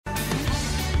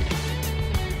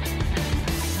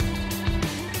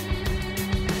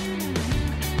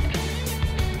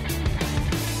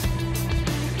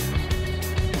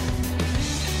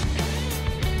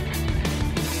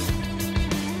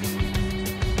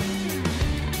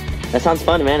That sounds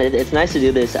fun, man. It's nice to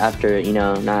do this after,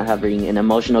 not having an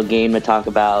emotional game to talk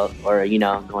about or,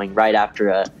 going right after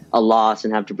a loss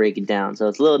and have to break it down. So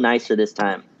it's a little nicer this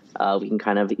time. We can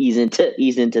kind of ease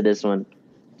into this one.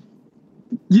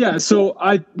 Yeah, so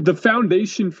the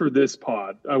foundation for this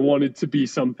pod, I wanted to be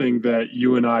something that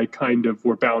you and I kind of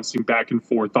were bouncing back and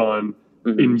forth on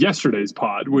in yesterday's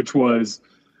pod, which was,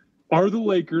 are the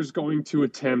Lakers going to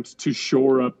attempt to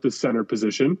shore up the center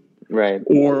position? Right.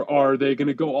 Or are they going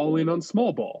to go all in on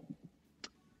small ball?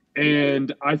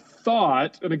 And I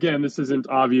thought, and again, this isn't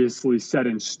obviously set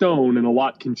in stone and a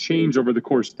lot can change over the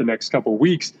course of the next couple of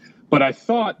weeks, but I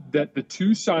thought that the two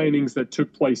signings that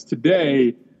took place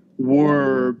today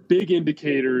were big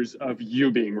indicators of you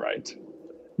being right,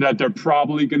 that they're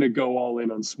probably going to go all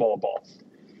in on small ball.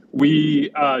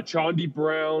 Chaundi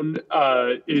Brown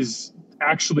is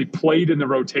actually played in the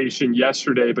rotation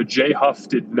yesterday, but Jay Huff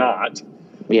did not.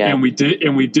 Yeah. And we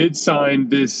did sign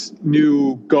this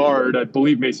new guard. I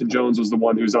believe Mason Jones was the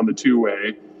one who's on the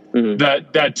two-way.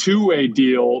 That two-way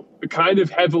deal kind of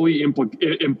heavily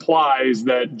implies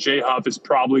that Jay Huff is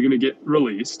probably going to get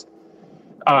released.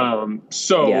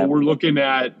 We're looking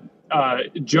at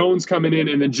Jones coming in,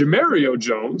 and then Jamario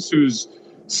Jones, who's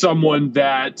someone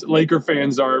that Laker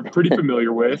fans are pretty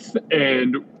familiar with,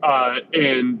 and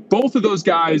both of those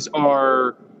guys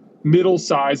are middle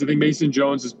size. I think Mason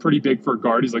Jones is pretty big for a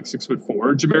guard. He's like 6'4".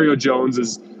 Jamario Jones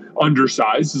is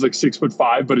undersized. He's like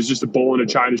 6'5", but is just a bull in a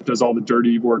china, does all the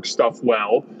dirty work stuff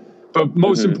well. But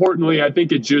most importantly, I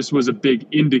think it just was a big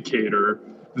indicator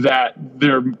that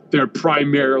they're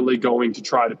primarily going to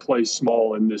try to play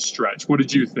small in this stretch. What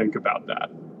did you think about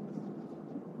that?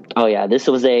 Oh yeah, this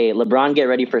was a LeBron get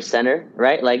ready for center,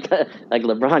 right? Like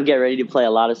LeBron get ready to play a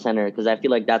lot of center, because I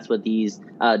feel like that's what these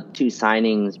two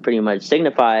signings pretty much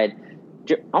signified.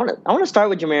 I want to start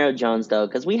with Jamario Jones though,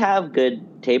 because we have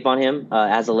good tape on him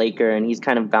as a Laker, and he's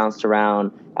kind of bounced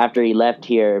around after he left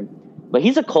here, but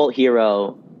he's a cult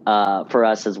hero for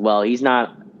us as well. He's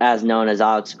not as known as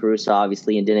Alex Caruso,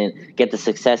 obviously, and didn't get the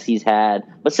success he's had.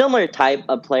 But similar type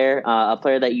of player, a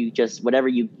player that you just, whatever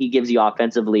he gives you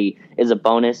offensively is a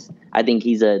bonus. I think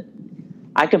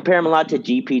I compare him a lot to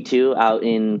GP2 out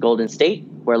in Golden State,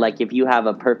 where like if you have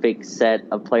a perfect set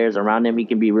of players around him, he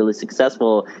can be really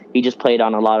successful. He just played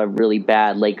on a lot of really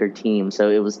bad Laker teams,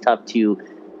 so it was tough to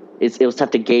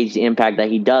gauge the impact that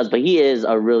he does, but he is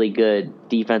a really good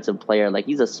defensive player. Like,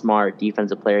 he's a smart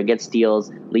defensive player, gets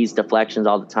steals, leads deflections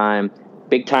all the time,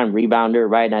 big time rebounder,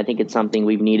 right? And I think it's something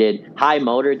we've needed. High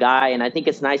motor guy, and I think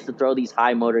it's nice to throw these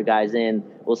high motor guys in.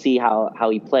 We'll see how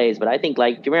he plays, but I think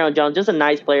like Jamario Jones, just a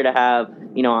nice player to have.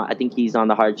 I think he's on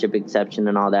the hardship exception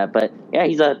and all that, but yeah,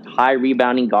 he's a high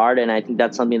rebounding guard, and I think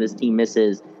that's something this team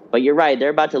misses. But you're right, they're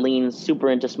about to lean super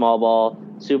into small ball,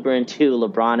 super into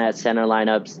LeBron at center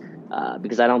lineups.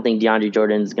 Because I don't think DeAndre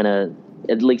Jordan's gonna.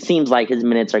 It seems like his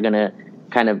minutes are gonna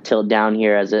kind of tilt down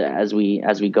here as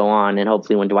we go on, and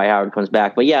hopefully when Dwight Howard comes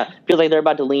back. But yeah, feels like they're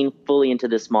about to lean fully into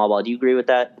this small ball. Do you agree with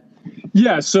that?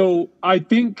 Yeah. So I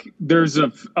think there's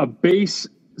a base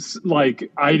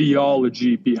like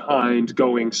ideology behind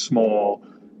going small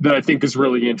that I think is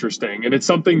really interesting, and it's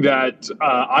something that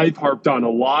I've harped on a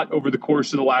lot over the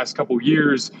course of the last couple of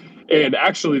years, and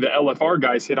actually the LFR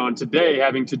guys hit on today,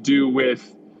 having to do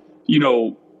with.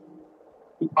 You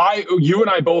and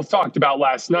I both talked about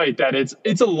last night that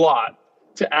it's a lot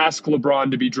to ask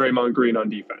LeBron to be Draymond Green on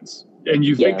defense. And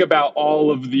you think about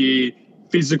all of the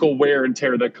physical wear and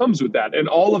tear that comes with that. And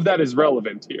all of that is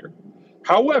relevant here.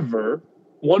 However,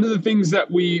 one of the things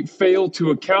that we fail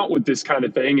to account with this kind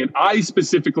of thing, and I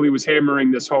specifically was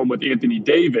hammering this home with Anthony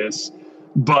Davis,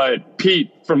 but Pete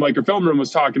from Laker Film Room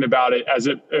was talking about it as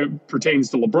it pertains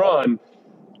to LeBron,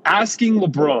 asking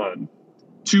LeBron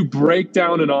to break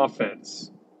down an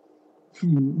offense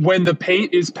when the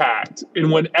paint is packed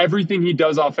and when everything he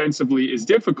does offensively is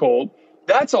difficult,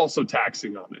 that's also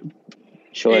taxing on him.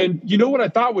 Sure. And you know what I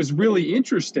thought was really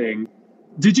interesting?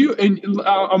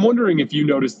 I'm wondering if you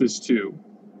noticed this too.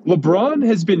 LeBron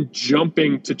has been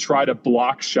jumping to try to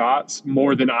block shots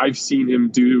more than I've seen him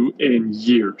do in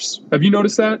years. Have you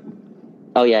noticed that?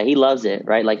 Oh yeah, he loves it,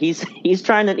 right? Like he's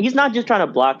not just trying to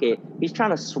block it, he's trying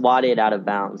to swat it out of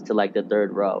bounds to like the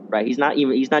third row, right? He's not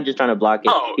just trying to block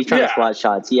it, he's trying to swat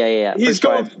shots. Yeah.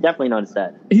 Definitely noticed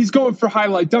that. He's going for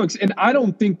highlight dunks, and I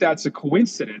don't think that's a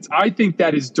coincidence. I think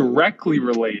that is directly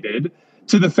related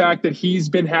to the fact that he's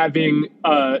been having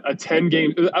a 10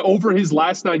 game over his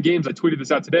last 9 games. I tweeted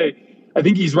this out today. I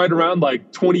think he's right around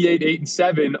like 28, 8, and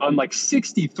 7 on like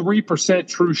 63%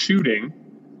 true shooting.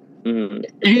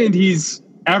 Mm-hmm. And he's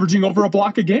averaging over a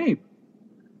block a game.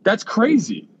 That's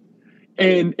crazy.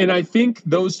 And I think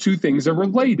those two things are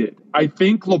related. I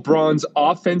think LeBron's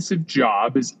offensive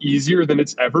job is easier than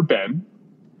it's ever been.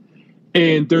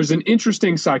 And there's an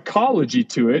interesting psychology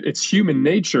to it. It's human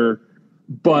nature,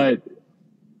 but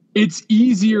it's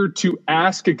easier to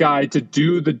ask a guy to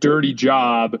do the dirty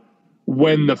job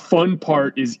when the fun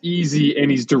part is easy and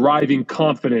he's deriving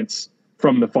confidence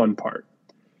from the fun part.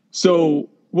 So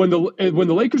when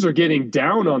the Lakers are getting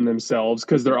down on themselves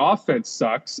because their offense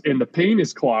sucks and the paint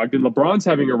is clogged and LeBron's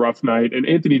having a rough night and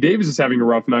Anthony Davis is having a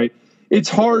rough night, it's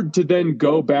hard to then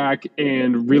go back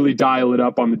and really dial it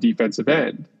up on the defensive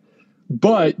end.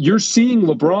 But you're seeing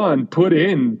LeBron put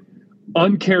in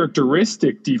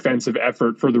uncharacteristic defensive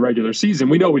effort for the regular season.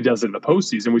 We know he does it in the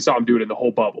postseason. We saw him do it in the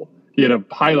whole bubble. He had a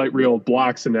highlight reel of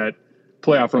blocks in that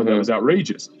playoff run that was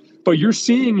outrageous. But you're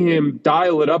seeing him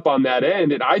dial it up on that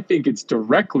end, and I think it's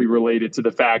directly related to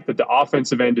the fact that the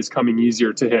offensive end is coming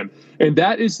easier to him. And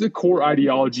that is the core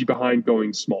ideology behind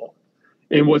going small.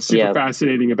 And what's super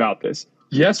fascinating about this,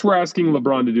 yes, we're asking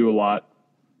LeBron to do a lot,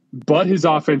 but his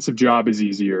offensive job is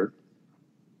easier.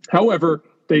 However,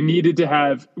 they needed to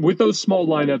have, with those small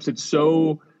lineups, it's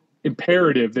so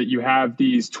imperative that you have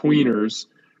these tweeners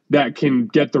that can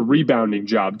get the rebounding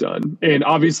job done. And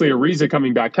obviously Ariza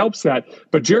coming back helps that.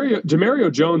 But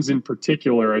Jamario Jones in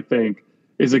particular, I think,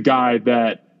 is a guy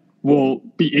that will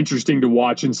be interesting to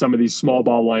watch in some of these small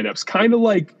ball lineups. Kind of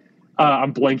like,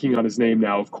 I'm blanking on his name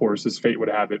now, of course, as fate would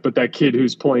have it, but that kid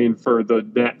who's playing for the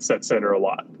Nets at center a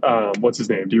lot. What's his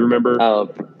name? Do you remember?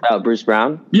 Bruce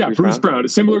Brown? Yeah, Bruce Brown. A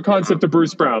similar concept to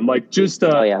Bruce Brown. Like just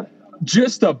a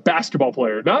basketball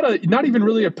player. Not even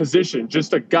really a position,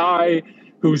 just a guy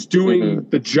who's doing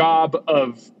the job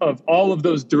of all of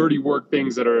those dirty work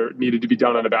things that are needed to be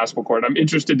done on a basketball court. I'm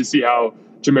interested to see how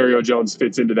Jamario Jones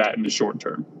fits into that in the short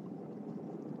term.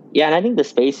 Yeah, and I think the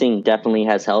spacing definitely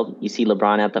has helped. You see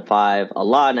LeBron at the 5 a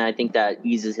lot, and I think that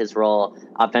eases his role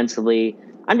offensively.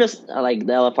 I'm just, like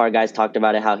the LFR guys talked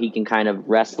about it, how he can kind of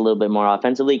rest a little bit more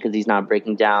offensively because he's not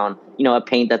breaking down, a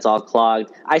paint that's all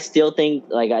clogged. I still think,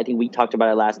 I think we talked about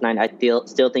it last night, I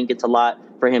still think it's a lot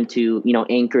for him to,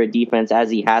 anchor a defense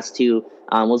as he has to.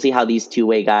 We'll see how these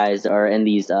two-way guys are and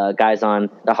these guys on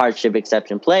the hardship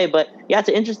exception play. But, yeah, it's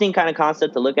an interesting kind of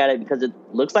concept to look at it because it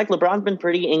looks like LeBron's been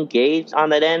pretty engaged on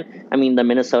that end. I mean, the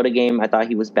Minnesota game, I thought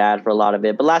he was bad for a lot of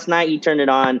it. But last night he turned it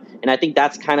on, and I think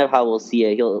that's kind of how we'll see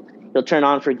it. He'll turn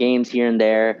on for games here and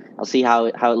there. I'll see how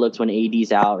it looks when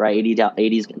AD's out, right?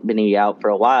 AD's been out for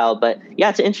a while. But, yeah,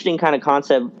 it's an interesting kind of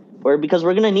concept because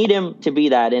we're going to need him to be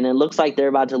that, and it looks like they're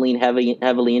about to lean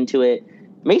heavily into it.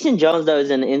 Mason Jones, though, is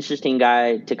an interesting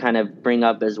guy to kind of bring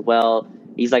up as well.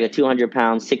 He's like a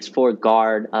 200-pound, 6'4"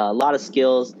 guard, a lot of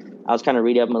skills. I was kind of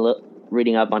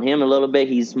reading up on him a little bit.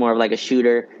 He's more of like a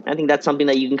shooter. I think that's something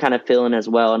that you can kind of fill in as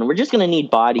well. And we're just going to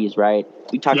need bodies, right?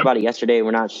 We talked about it yesterday.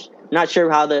 We're not sure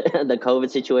how the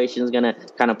COVID situation is going to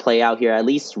kind of play out here, at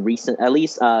least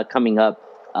coming up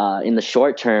in the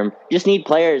short term. You just need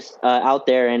players out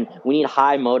there, and we need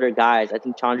high motor guys. I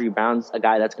think Chandri Brown's a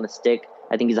guy that's going to stick.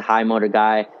 I think he's a high motor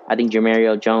guy. I think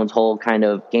Jamario Jones' whole kind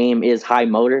of game is high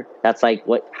motor. That's like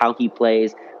how he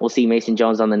plays. We'll see Mason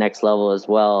Jones on the next level as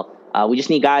well. We just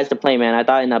need guys to play, man. I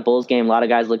thought in that Bulls game, a lot of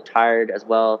guys looked tired as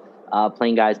well,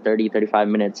 playing guys 30, 35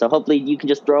 minutes. So hopefully you can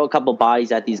just throw a couple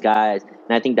bodies at these guys.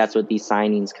 And I think that's what these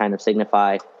signings kind of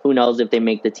signify. Who knows if they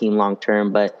make the team long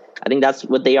term, but I think that's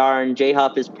what they are. And J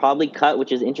Huff is probably cut,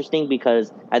 which is interesting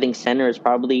because I think center is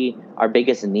probably our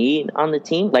biggest need on the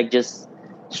team. Like just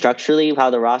structurally, how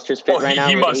the rosters fit right now.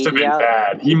 He must have been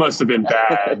bad. He must have been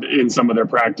bad in some of their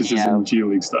practices and G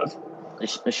League stuff.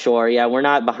 Sure, yeah, we're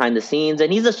not behind the scenes.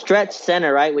 And he's a stretch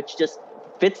center, right, which just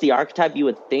fits the archetype you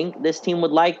would think this team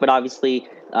would like. But obviously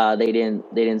they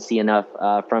didn't see enough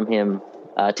from him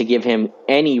to give him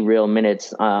any real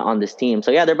minutes on this team.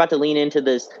 So, yeah, they're about to lean into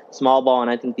this small ball, and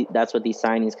I think that's what these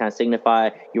signings kind of signify.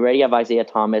 You already have Isaiah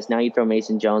Thomas. Now you throw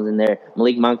Mason Jones in there.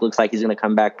 Malik Monk looks like he's going to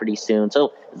come back pretty soon.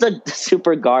 So it's a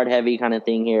super guard-heavy kind of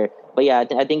thing here. But, yeah,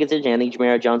 I think it's interesting. I think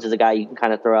Jamario Jones is a guy you can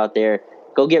kind of throw out there.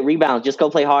 Go get rebounds. Just go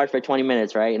play hard for 20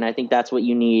 minutes, right? And I think that's what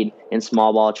you need in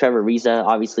small ball. Trevor Ariza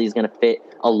obviously is going to fit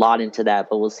a lot into that,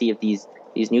 but we'll see if these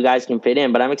new guys can fit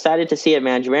in. But I'm excited to see it,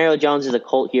 man. Jamario Jones is a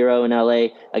cult hero in LA.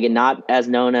 Again, not as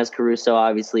known as Caruso,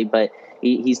 obviously, but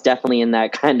he's definitely in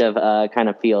that kind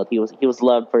of field. He was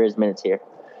loved for his minutes here.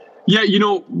 Yeah,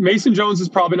 Mason Jones is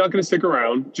probably not going to stick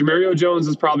around. Jamario Jones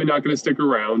is probably not going to stick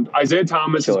around. Isaiah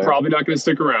Thomas is probably not going to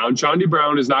stick around. Chandri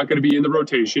Brown is not going to be in the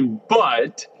rotation.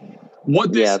 But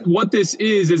what this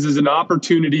is an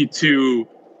opportunity to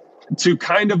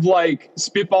kind of like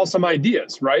spitball some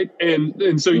ideas, right?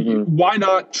 And so why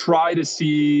not try to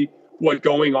see what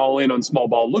going all in on small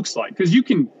ball looks like? Because you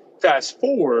can fast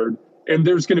forward, and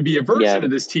there's going to be a version of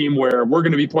this team where we're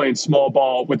going to be playing small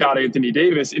ball without Anthony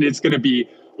Davis, and it's going to be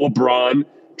LeBron,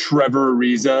 Trevor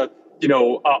Ariza,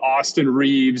 Austin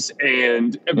Reeves,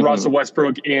 and Russell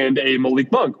Westbrook, and a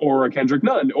Malik Monk, or a Kendrick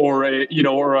Nunn, or a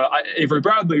Avery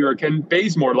Bradley, or a Ken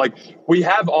Bazemore. Like, we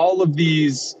have all of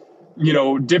these,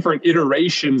 different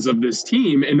iterations of this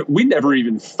team, and we never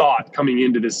even thought coming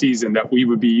into the season that we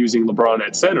would be using LeBron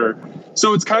at center.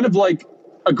 So it's kind of like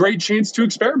a great chance to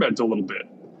experiment a little bit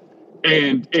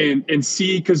and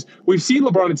see, because we've seen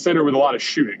LeBron at center with a lot of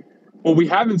shooting. What we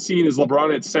haven't seen is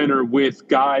LeBron at center with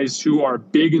guys who are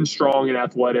big and strong and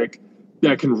athletic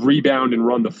that can rebound and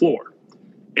run the floor.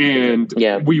 And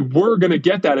we were going to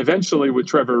get that eventually with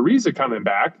Trevor Ariza coming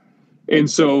back. And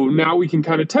so now we can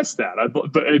kind of test that.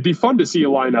 But it'd be fun to see a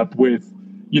lineup with,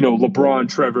 LeBron,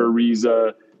 Trevor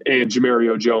Ariza, and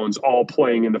Jamario Jones all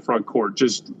playing in the front court,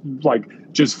 just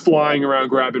flying around,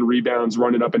 grabbing rebounds,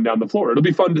 running up and down the floor. It'll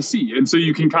be fun to see. And so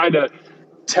you can kind of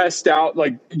test out,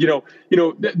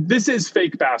 this is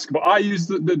fake basketball. I use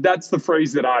that's the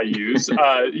phrase that I use.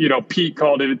 Pete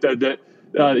called it that.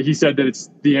 He said that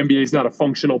the NBA is not a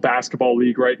functional basketball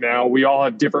league right now. We all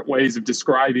have different ways of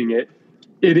describing it.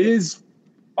 It is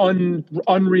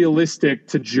unrealistic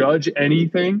to judge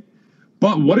anything,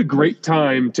 but what a great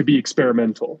time to be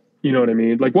experimental. You know what I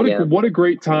mean? Like, what a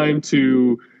great time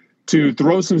to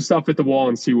throw some stuff at the wall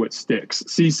and see what sticks.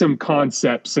 See some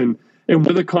concepts, and one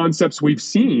of the concepts we've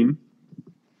seen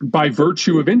by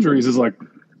virtue of injuries is like,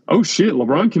 oh shit,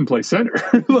 LeBron can play center.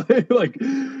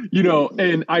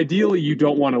 And ideally you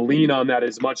don't want to lean on that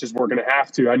as much as we're going to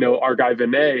have to. I know our guy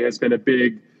Vinay has been a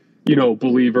big,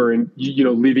 believer in,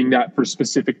 leaving that for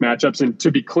specific matchups. And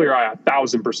to be clear, I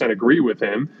 1,000% agree with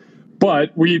him,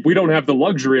 but we don't have the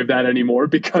luxury of that anymore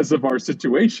because of our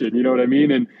situation. You know what I mean?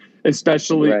 And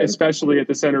especially at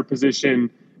the center position,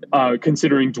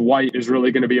 considering Dwight is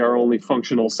really going to be our only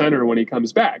functional center when he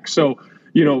comes back. So,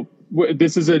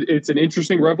 it's an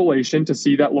interesting revelation to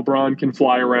see that LeBron can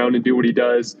fly around and do what he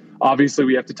does. Obviously,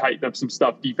 we have to tighten up some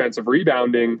stuff, defensive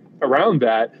rebounding around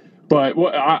that. But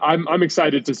I'm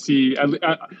excited to see,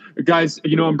 guys.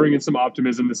 I'm bringing some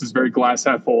optimism. This is very glass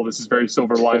half full. This is very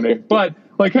silver lining. But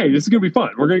hey, this is gonna be fun.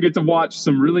 We're gonna get to watch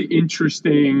some really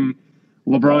interesting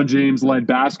LeBron James-led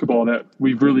basketball that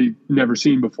we've really never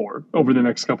seen before over the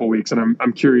next couple of weeks, and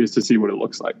I'm curious to see what it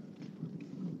looks like.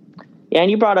 Yeah, and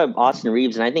you brought up Austin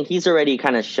Reeves, and I think he's already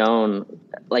kind of shown,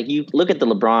 you look at the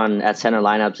LeBron at center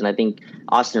lineups, and I think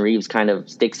Austin Reeves kind of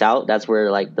sticks out. That's where,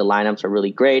 the lineups are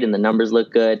really great and the numbers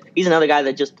look good. He's another guy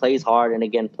that just plays hard and,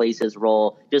 again, plays his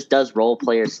role, just does role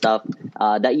player stuff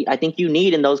that I think you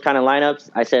need in those kind of lineups.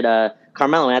 I said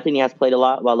Carmelo Anthony has played a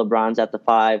lot while LeBron's at the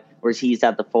 5, whereas he's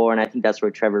at the 4, and I think that's where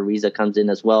Trevor Ariza comes in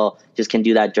as well. Just can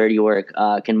do that dirty work,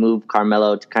 can move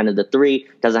Carmelo to kind of the 3,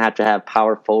 doesn't have to have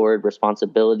power forward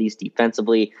responsibilities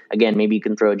defensively. Again, maybe you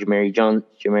can throw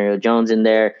Jamario Jones in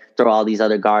there, throw all these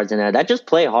other guards in there that just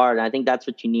play hard, and I think that's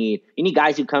what you need. You need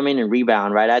guys who come in and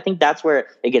rebound, right? I think that's where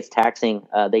it gets taxing.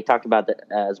 They talked about that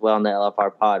as well in the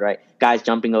LFR pod, right? Guys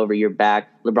jumping over your back,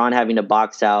 LeBron having to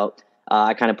box out.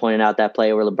 I kind of pointed out that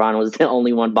play where LeBron was the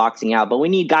only one boxing out. But we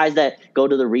need guys that go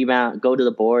to the rebound, go to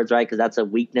the boards, right? Because that's a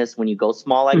weakness when you go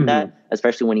small like that,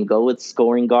 especially when you go with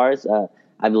scoring guards.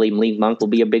 I believe Malik Monk will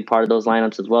be a big part of those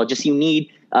lineups as well. Just you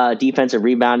need defensive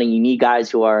rebounding. You need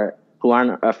guys who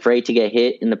aren't afraid to get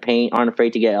hit in the paint, aren't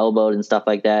afraid to get elbowed and stuff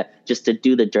like that, just to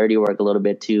do the dirty work a little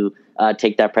bit to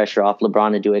take that pressure off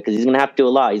LeBron to do it, because he's going to have to do a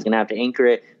lot. He's going to have to anchor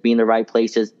it, be in the right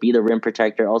places, be the rim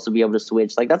protector, also be able to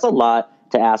switch. That's a lot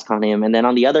to ask on him. And then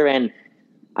on the other end,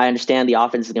 I understand the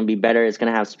offense is going to be better. It's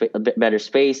going to have a bit better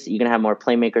space. You're going to have more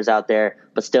playmakers out there,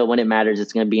 but still when it matters,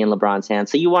 it's going to be in LeBron's hands.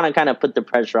 So you want to kind of put the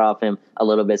pressure off him a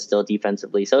little bit still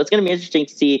defensively. So it's going to be interesting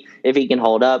to see if he can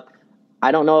hold up.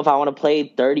 I don't know if I want to play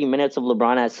 30 minutes of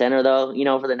LeBron at center, though,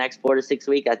 for the next 4 to 6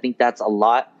 weeks. I think that's a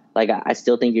lot. I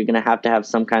still think you're going to have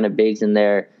some kind of bigs in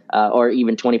there, or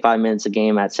even 25 minutes a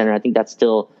game at center. I think that's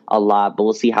still a lot, but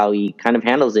we'll see how he kind of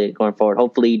handles it going forward.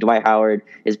 Hopefully Dwight Howard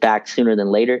is back sooner than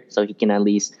later, so he can at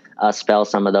least spell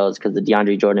some of those, because the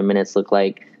DeAndre Jordan minutes look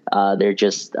like they're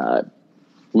just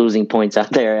losing points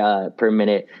out there per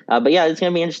minute. But yeah, it's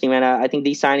going to be interesting, man. I think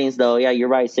these signings, though, yeah, you're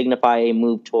right, signify a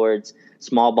move towards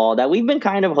small ball that we've been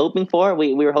kind of hoping for.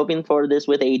 We were hoping for this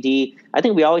with AD. I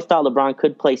think we always thought LeBron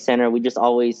could play center. We just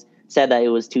always said that it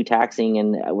was too taxing,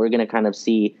 and we're going to kind of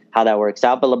see how that works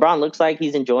out. But LeBron looks like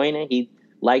he's enjoying it. He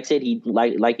likes it. He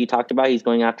like you talked about, he's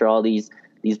going after all these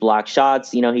block shots.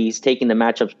 He's taking the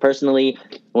matchups personally.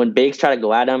 When bigs try to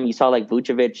go at him, you saw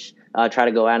Vucevic try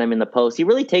to go at him in the post. He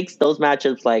really takes those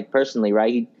matchups personally,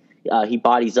 right? He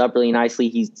bodies up really nicely.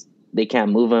 He's they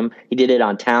can't move him. He did it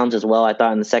on Towns as well, I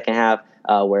thought, in the second half,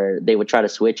 where they would try to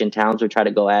switch and Towns would try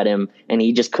to go at him, and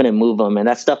he just couldn't move him. And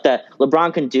that's stuff that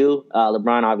LeBron can do.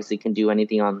 LeBron obviously can do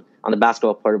anything on the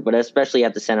basketball court, but especially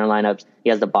at the center lineups, he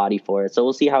has the body for it. So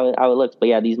we'll see how it looks. But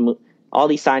yeah, all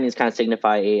these signings kind of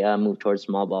signify a move towards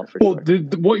small ball for sure. Well,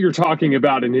 what you're talking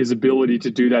about and his ability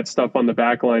to do that stuff on the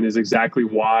back line is exactly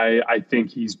why I think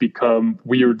he's become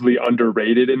weirdly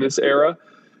underrated in this era.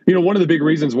 You know, one of the big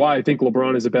reasons why I think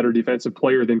LeBron is a better defensive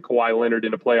player than Kawhi Leonard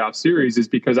in a playoff series is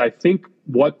because I think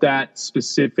what that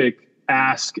specific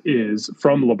ask is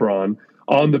from LeBron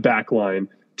on the back line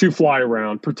to fly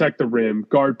around, protect the rim,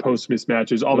 guard post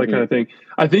mismatches, all that kind of thing.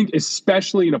 I think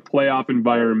especially in a playoff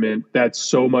environment, that's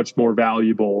so much more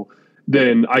valuable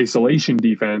than isolation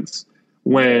defense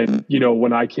when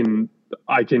I can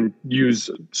use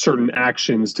certain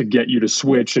actions to get you to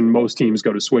switch, and most teams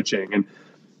go to switching. And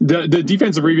the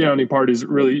defensive rebounding part is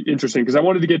really interesting because I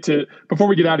wanted to get to, before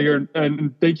we get out of here,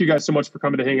 and thank you guys so much for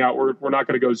coming to hang out. We're not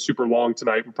going to go super long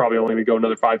tonight. We're probably only going to go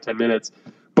another 5-10 minutes.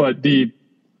 But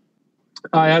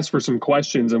I asked for some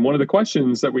questions, and one of the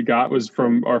questions that we got was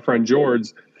from our friend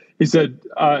George. He said,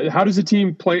 how does a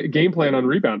team game plan on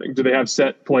rebounding? Do they have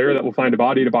set player that will find a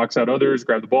body to box out others,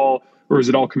 grab the ball, or is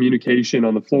it all communication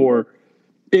on the floor?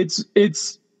 It's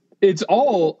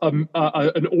all an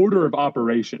order of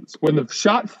operations. When the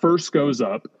shot first goes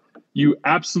up, you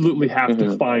absolutely have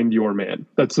to find your man.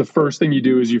 That's the first thing you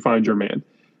do is you find your man.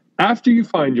 After you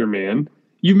find your man,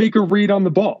 you make a read on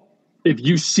the ball. If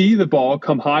you see the ball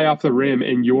come high off the rim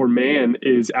and your man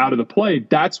is out of the play,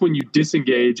 that's when you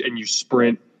disengage and you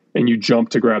sprint and you jump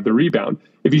to grab the rebound.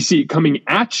 If you see it coming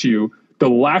at you, the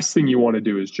last thing you want to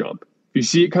do is jump. If you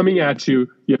see it coming at you,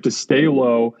 you have to stay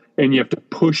low and you have to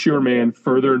push your man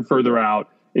further and further out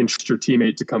and trust your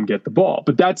teammate to come get the ball.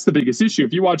 But that's the biggest issue.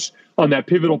 If you watch on that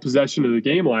pivotal possession of the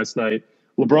game last night,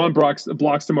 LeBron blocks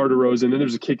DeMar DeRozan, and then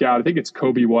there's a kick out. I think it's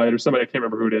Kobe White or somebody, I can't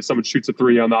remember who it is. Someone shoots a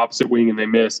three on the opposite wing and they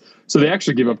miss. So they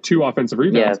actually give up 2 offensive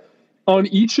rebounds. Yeah. On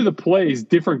each of the plays,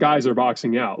 different guys are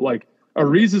boxing out. Like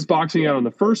Ariz is boxing out on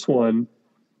the first one,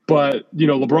 but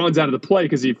LeBron's out of the play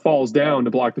because he falls down to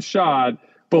block the shot.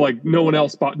 But like no one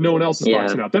else is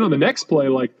boxing out. Then on the next play,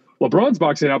 like LeBron's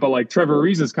boxing out, but like Trevor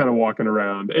Ariza is kind of walking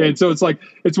around. And so it's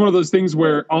one of those things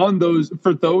where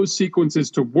for those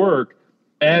sequences to work,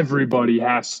 everybody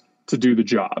has to do the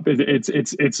job.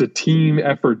 It's a team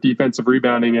effort, defensive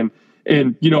rebounding. And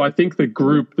I think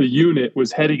the unit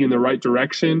was heading in the right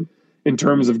direction in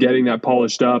terms of getting that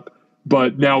polished up.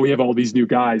 But now we have all these new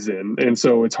guys in. And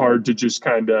so it's hard to just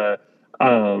kind of,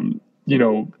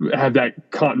 have that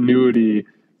continuity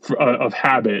of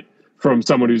habit from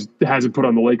someone who hasn't put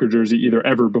on the Laker jersey either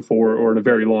ever before or in a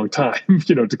very long time,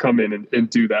 to come in and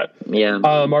do that. Yeah.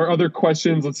 Our other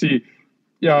questions, let's see.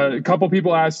 Yeah, a couple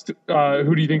people asked,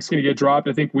 who do you think is going to get dropped?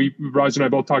 I think Raj and I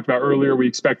both talked about earlier, we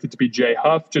expect it to be Jay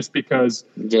Huff, just because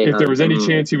if there was any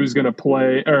chance he was going to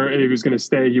play or he was going to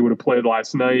stay, he would have played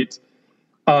last night.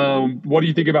 What do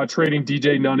you think about trading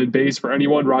DJ Nunn and Baze for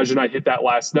anyone? Raj and I hit that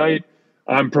last night.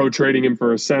 I'm pro trading him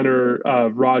for a center.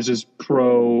 Raj is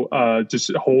pro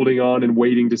just holding on and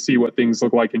waiting to see what things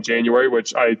look like in January,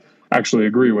 which I actually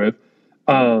agree with.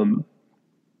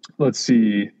 Let's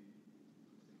see.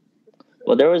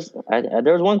 Well, there was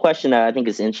one question that I think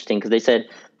is interesting because they said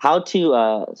how to.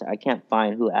 I can't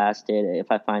find who asked it.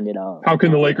 If I find it, how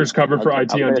can the Lakers cover for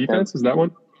IT on defense? Is that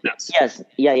one? Yes.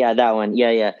 Yeah. That one.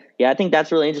 Yeah. I think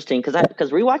that's really interesting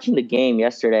because rewatching the game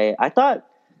yesterday, I thought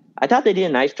they did a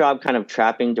nice job kind of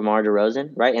trapping DeMar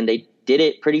DeRozan, right? And they did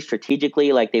it pretty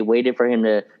strategically. Like they waited for him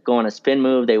to go on a spin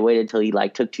move. They waited until he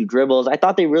took 2 dribbles. I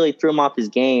thought they really threw him off his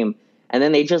game, and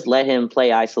then they just let him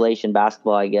play isolation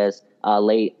basketball, I guess.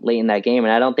 Late in that game,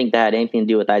 and I don't think that had anything to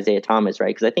do with Isaiah Thomas, right?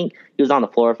 Because I think he was on the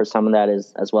floor for some of that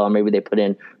as well. Maybe they put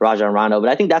in Rajon Rondo, but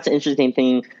I think that's an interesting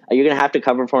thing. You're going to have to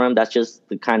cover for him. That's just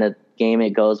the kind of game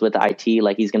it goes with IT.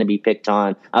 Like he's going to be picked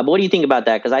on. But what do you think about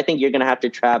that? Because I think you're going to have to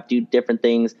trap, do different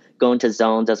things, go into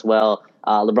zones as well.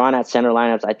 LeBron at center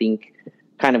lineups, I think,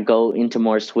 kind of go into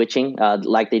more switching,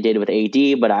 like they did with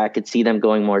AD. But I could see them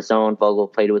going more zone. Vogel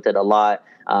played with it a lot.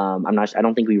 I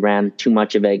don't think we ran too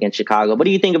much of it against Chicago. What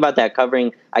do you think about that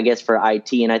covering, I guess, for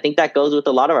IT? And I think that goes with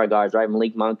a lot of our guards, right?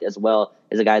 Malik Monk as well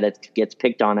is a guy that gets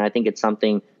picked on. And I think it's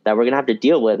something that we're going to have to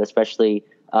deal with, especially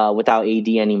without AD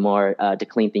anymore to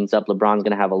clean things up. LeBron's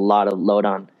going to have a lot of load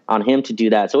on him to do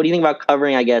that. So what do you think about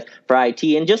covering, I guess, for IT?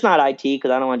 And just not IT,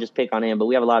 because I don't want to just pick on him, but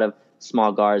we have a lot of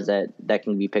small guards that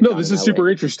can be picked on. No, this is super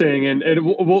interesting, and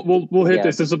we'll hit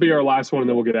this. This will be our last one, and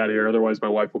then we'll get out of here. Otherwise, my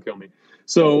wife will kill me.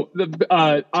 So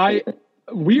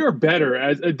we are better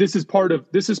as this is part of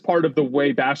the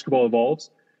way basketball evolves.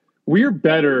 We're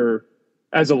better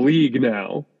as a league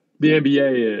now, the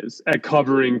NBA is at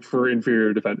covering for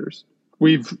inferior defenders.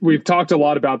 We've talked a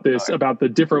lot about this, about the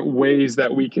different ways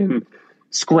that we can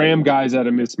scram guys out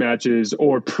of mismatches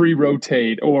or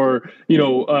pre-rotate, or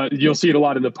you'll see it a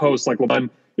lot in the post, like LeBron,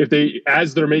 if they,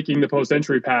 as they're making the post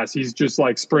entry pass, he's just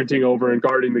like sprinting over and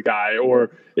guarding the guy,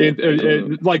 or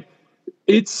like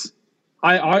it's.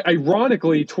 I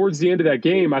ironically, towards the end of that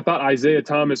game, I thought Isaiah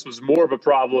Thomas was more of a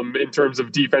problem in terms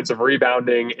of defensive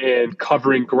rebounding and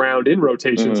covering ground in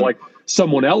rotations. Like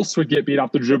someone else would get beat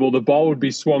off the dribble, the ball would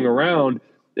be swung around,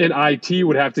 and IT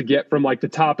would have to get from like the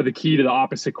top of the key to the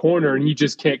opposite corner, and he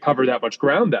just can't cover that much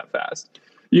ground that fast.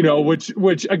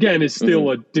 Which again is still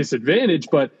a disadvantage,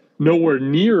 but nowhere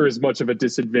near as much of a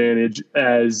disadvantage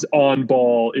as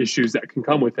on-ball issues that can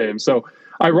come with him. So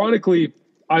ironically,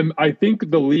 I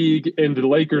think the league and the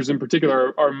Lakers in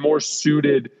particular are more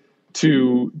suited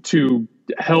to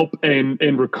help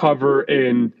and recover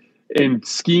and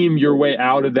scheme your way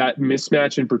out of that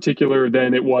mismatch in particular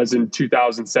than it was in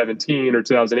 2017 or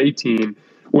 2018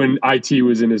 when IT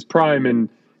was in his prime and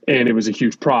it was a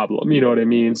huge problem. You know what I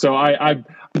mean? So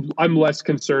I'm less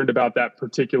concerned about that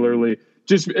particularly.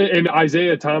 And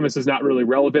Isaiah Thomas is not really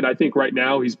relevant. I think right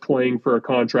now he's playing for a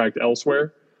contract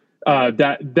elsewhere.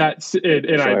 That's it,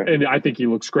 and I think he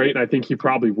looks great, and I think he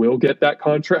probably will get that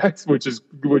contract,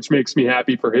 which makes me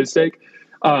happy for his sake.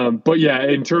 But yeah,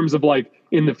 in terms of like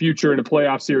in the future in a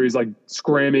playoff series, like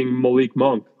scramming Malik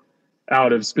Monk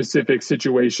out of specific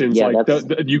situations,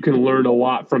 you can learn a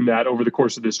lot from that over the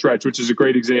course of this stretch, which is a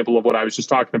great example of what I was just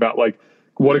talking about. Like,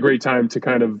 what a great time to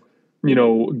kind of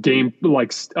game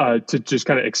to just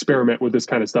kind of experiment with this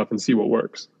kind of stuff and see what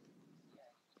works.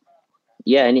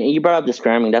 Yeah, and you brought up the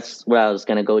scrambling. That's where I was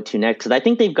going to go to next, because I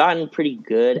think they've gotten pretty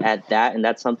good at that, and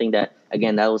that's something that,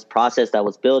 again, that was process that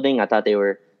was building. I thought they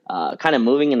were kind of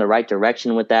moving in the right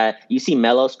direction with that. You see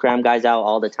Melo scram guys out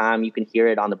all the time. You can hear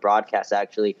it on the broadcast,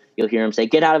 actually. You'll hear him say,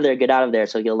 get out of there, get out of there.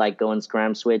 So he'll like go and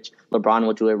scram switch. LeBron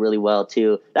will do it really well,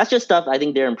 too. That's just stuff I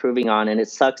think they're improving on, and it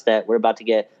sucks that we're about to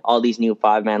get all these new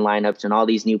five-man lineups and all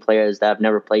these new players that have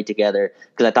never played together,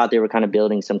 because I thought they were kind of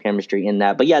building some chemistry in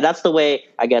that. But yeah, that's the way,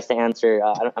 I guess, to answer.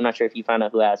 I'm not sure if you found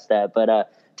out who asked that, but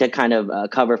to kind of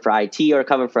cover for IT or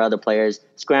cover for other players,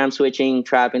 scram switching,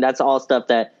 trapping, that's all stuff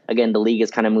that, again, the league has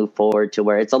kind of moved forward to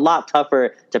where it's a lot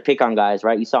tougher to pick on guys,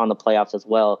 right? You saw in the playoffs as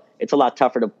well. It's a lot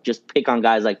tougher to just pick on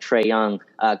guys like Trae Young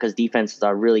because defenses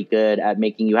are really good at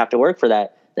making you have to work for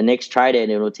that. The Knicks tried it,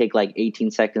 and it will take like 18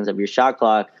 seconds of your shot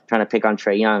clock trying to pick on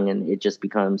Trae Young, and it just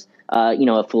becomes,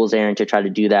 a fool's errand to try to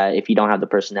do that if you don't have the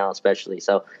personnel, especially.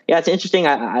 So, yeah, it's interesting.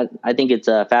 I think it's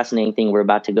a fascinating thing we're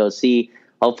about to go see.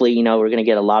 Hopefully, we're going to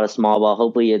get a lot of small ball.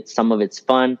 Hopefully, some of it's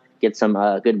fun. Get some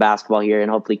good basketball here, and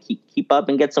hopefully keep up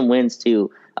and get some wins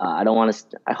too. I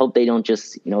hope they don't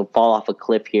just fall off a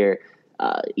cliff here.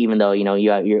 Even though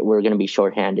we're going to be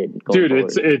shorthanded. Dude,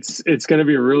 forward. It's going to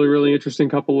be a really, really interesting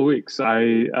couple of weeks.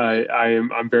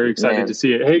 I'm very excited to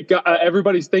see it. Hey,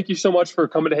 everybody, thank you so much for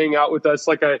coming to hang out with us.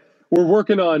 We're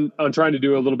working on trying to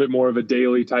do a little bit more of a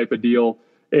daily type of deal.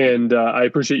 And I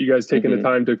appreciate you guys taking the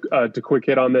time to quick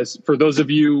hit on this. For those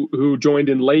of you who joined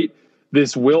in late,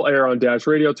 this will air on Dash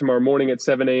Radio tomorrow morning at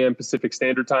 7 a.m. Pacific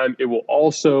Standard Time. It will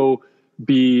also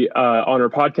be on our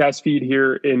podcast feed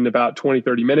here in about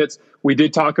 20-30 minutes. We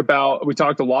talked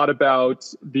a lot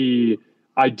about the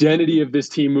identity of this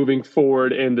team moving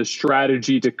forward and the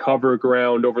strategy to cover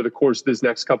ground over the course of this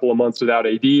next couple of months without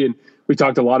AD. And we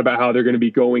talked a lot about how they're going to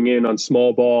be going in on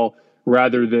small ball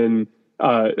rather than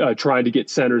trying to get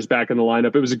centers back in the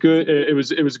lineup. It was a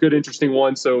good, interesting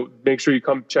one. So make sure you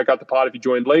come check out the pod if you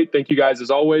joined late. Thank you guys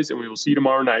as always, and we will see you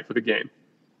tomorrow night for the game.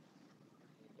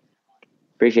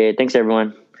 Appreciate it. Thanks,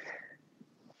 everyone.